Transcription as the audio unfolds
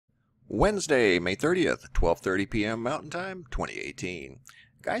Wednesday, May 30th, 12:30 p.m. Mountain Time, 2018.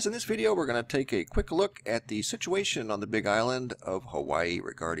 Guys, in this video we're going to take a quick look at the situation on the Big Island of Hawaii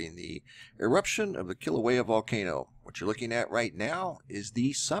regarding the eruption of the Kilauea volcano. What you're looking at right now is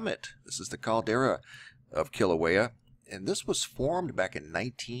the summit. This is the caldera of Kilauea, and this was formed back in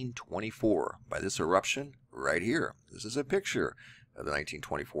 1924 by this eruption right here. This is a picture of the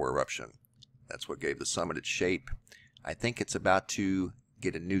 1924 eruption. That's what gave the summit its shape. I think it's about to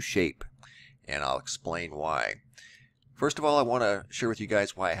get a new shape, and I'll explain why. First of all, I want to share with you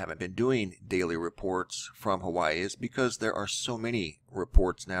guys why I haven't been doing daily reports from Hawaii. Is because there are so many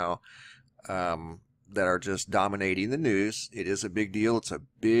reports now that are just dominating the news. It is a big deal. It's a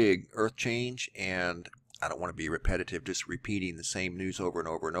big earth change, and I don't want to be repetitive, just repeating the same news over and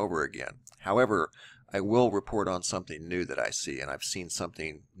over and over again. However, I will report on something new that I see, and I've seen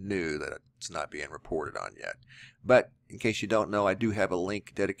something new that it's not being reported on yet. But in case you don't know, I do have a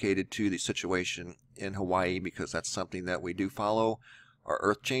link dedicated to the situation in Hawaii because that's something that we do follow, our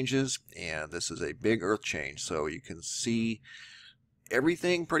earth changes, and this is a big earth change, so you can see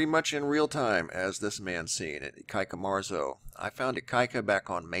everything pretty much in real time as this man's seeing it. Ikaika Marzo. I found Ikaika back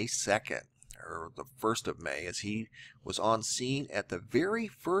on May 2nd, or the 1st of May, as he was on scene at the very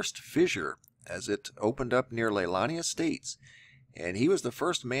first fissure as it opened up near Leilani Estates, and he was the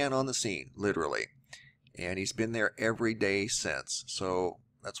first man on the scene, literally, and he's been there every day since. So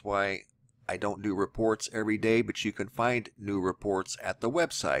that's why I don't do reports every day, but you can find new reports at the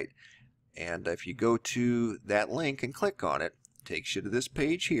website, and if you go to that link and click on it, it takes you to this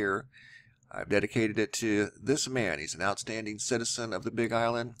page here. I've dedicated it to this man. He's an outstanding citizen of the Big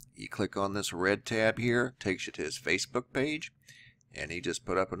Island. You click on this red tab here, takes you to his Facebook page, and he just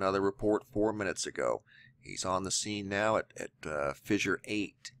put up another report 4 minutes ago. He's on the scene now at Fissure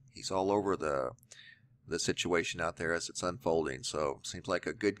 8. He's all over the situation out there as it's unfolding. So seems like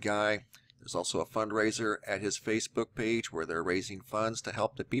a good guy. There's also a fundraiser at his Facebook page where they're raising funds to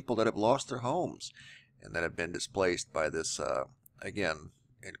help the people that have lost their homes and that have been displaced by this, again,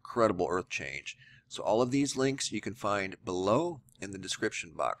 incredible earth change. So all of these links you can find below in the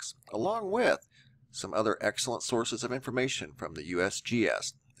description box, along with some other excellent sources of information from the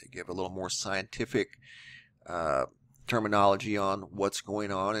USGS. They give a little more scientific terminology on what's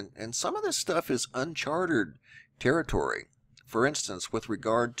going on, and some of this stuff is uncharted territory. For instance, with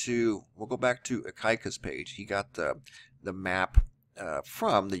regard to, we'll go back to Ikaika's page. He got the map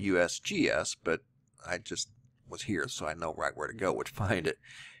from the USGS, but I just was here, so I know right where to go, would find it.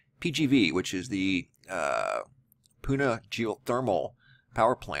 PGV, which is the Puna Geothermal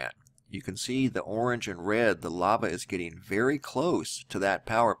Power Plant. You can see the orange and red, the lava is getting very close to that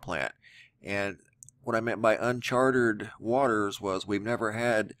power plant. And what I meant by uncharted waters was we've never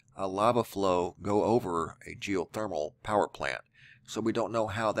had a lava flow go over a geothermal power plant. So we don't know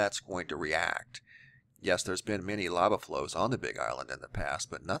how that's going to react. Yes, there's been many lava flows on the Big Island in the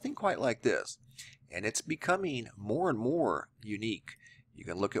past, but nothing quite like this. And it's becoming more and more unique. You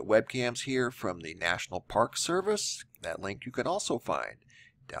can look at webcams here from the National Park Service. That link you can also find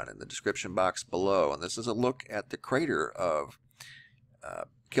down in the description box below. And this is a look at the crater of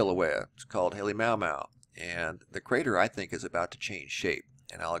Kilauea. It's called Hale Mau Mau. And the crater, I think, is about to change shape.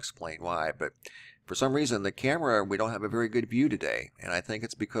 And I'll explain why. But for some reason, the camera, we don't have a very good view today. And I think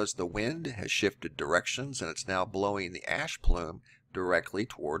it's because the wind has shifted directions and it's now blowing the ash plume directly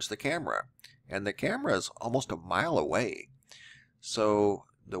towards the camera. And the camera is almost a mile away. So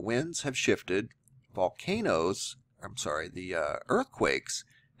the winds have shifted. The earthquakes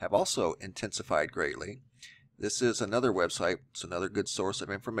have also intensified greatly. This is another website. It's another good source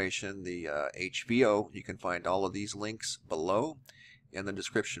of information, the HVO. You can find all of these links below in the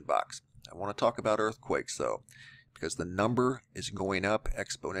description box. I want to talk about earthquakes, though, because the number is going up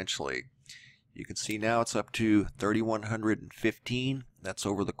exponentially. You can see now it's up to 3,115. That's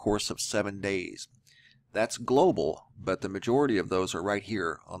over the course of 7 days. That's global, but the majority of those are right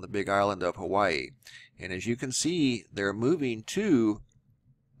here on the Big Island of Hawaii. And as you can see, they're moving to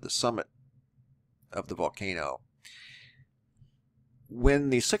the summit of the volcano. When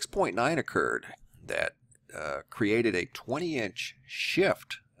the 6.9 occurred, that created a 20-inch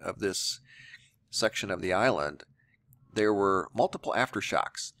shift of this section of the island, there were multiple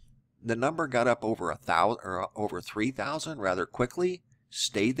aftershocks. The number got up over 1,000 or over 3,000 rather quickly,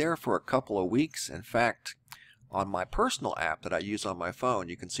 stayed there for a couple of weeks. In fact, on my personal app that I use on my phone,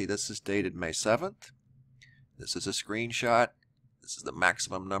 you can see this is dated May 7th. This is a screenshot. This is the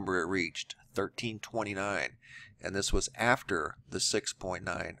maximum number it reached, 1329, and this was after the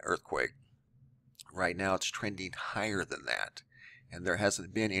 6.9 earthquake. Right now it's trending higher than that, and there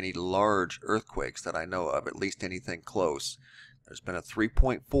hasn't been any large earthquakes that I know of, at least anything close. There's been a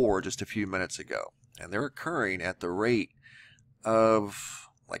 3.4 just a few minutes ago. And they're occurring at the rate of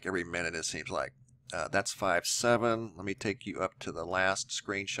like every minute, it seems like. That's 5.7. Let me take you up to the last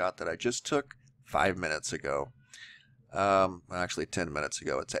screenshot that I just took 5 minutes ago. Actually 10 minutes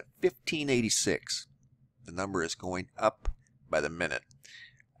ago. It's at 1586. The number is going up by the minute.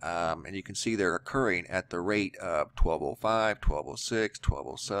 And you can see they're occurring at the rate of 1205, 1206,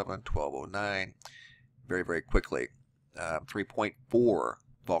 1207, 1209, very, very quickly. 3.4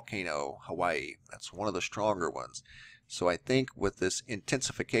 volcano, Hawaii. That's one of the stronger ones. So I think with this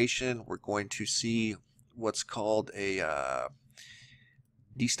intensification, we're going to see what's called a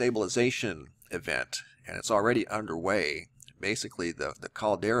destabilization event, and it's already underway. Basically, the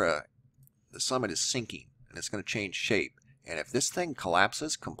caldera, the summit is sinking, and it's going to change shape. And if this thing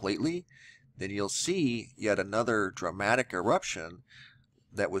collapses completely, then you'll see yet another dramatic eruption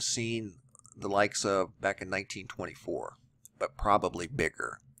that was seen the likes of back in 1924, but probably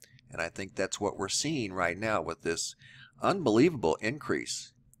bigger. And I think that's what we're seeing right now with this unbelievable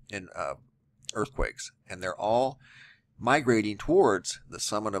increase in earthquakes. And they're all migrating towards the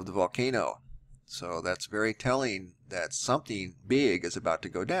summit of the volcano. So that's very telling that something big is about to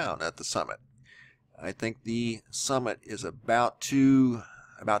go down at the summit. I think the summit is about to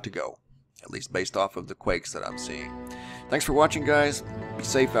go, at least based off of the quakes that I'm seeing. Thanks for watching, guys. Be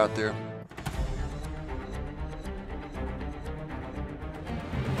safe out there.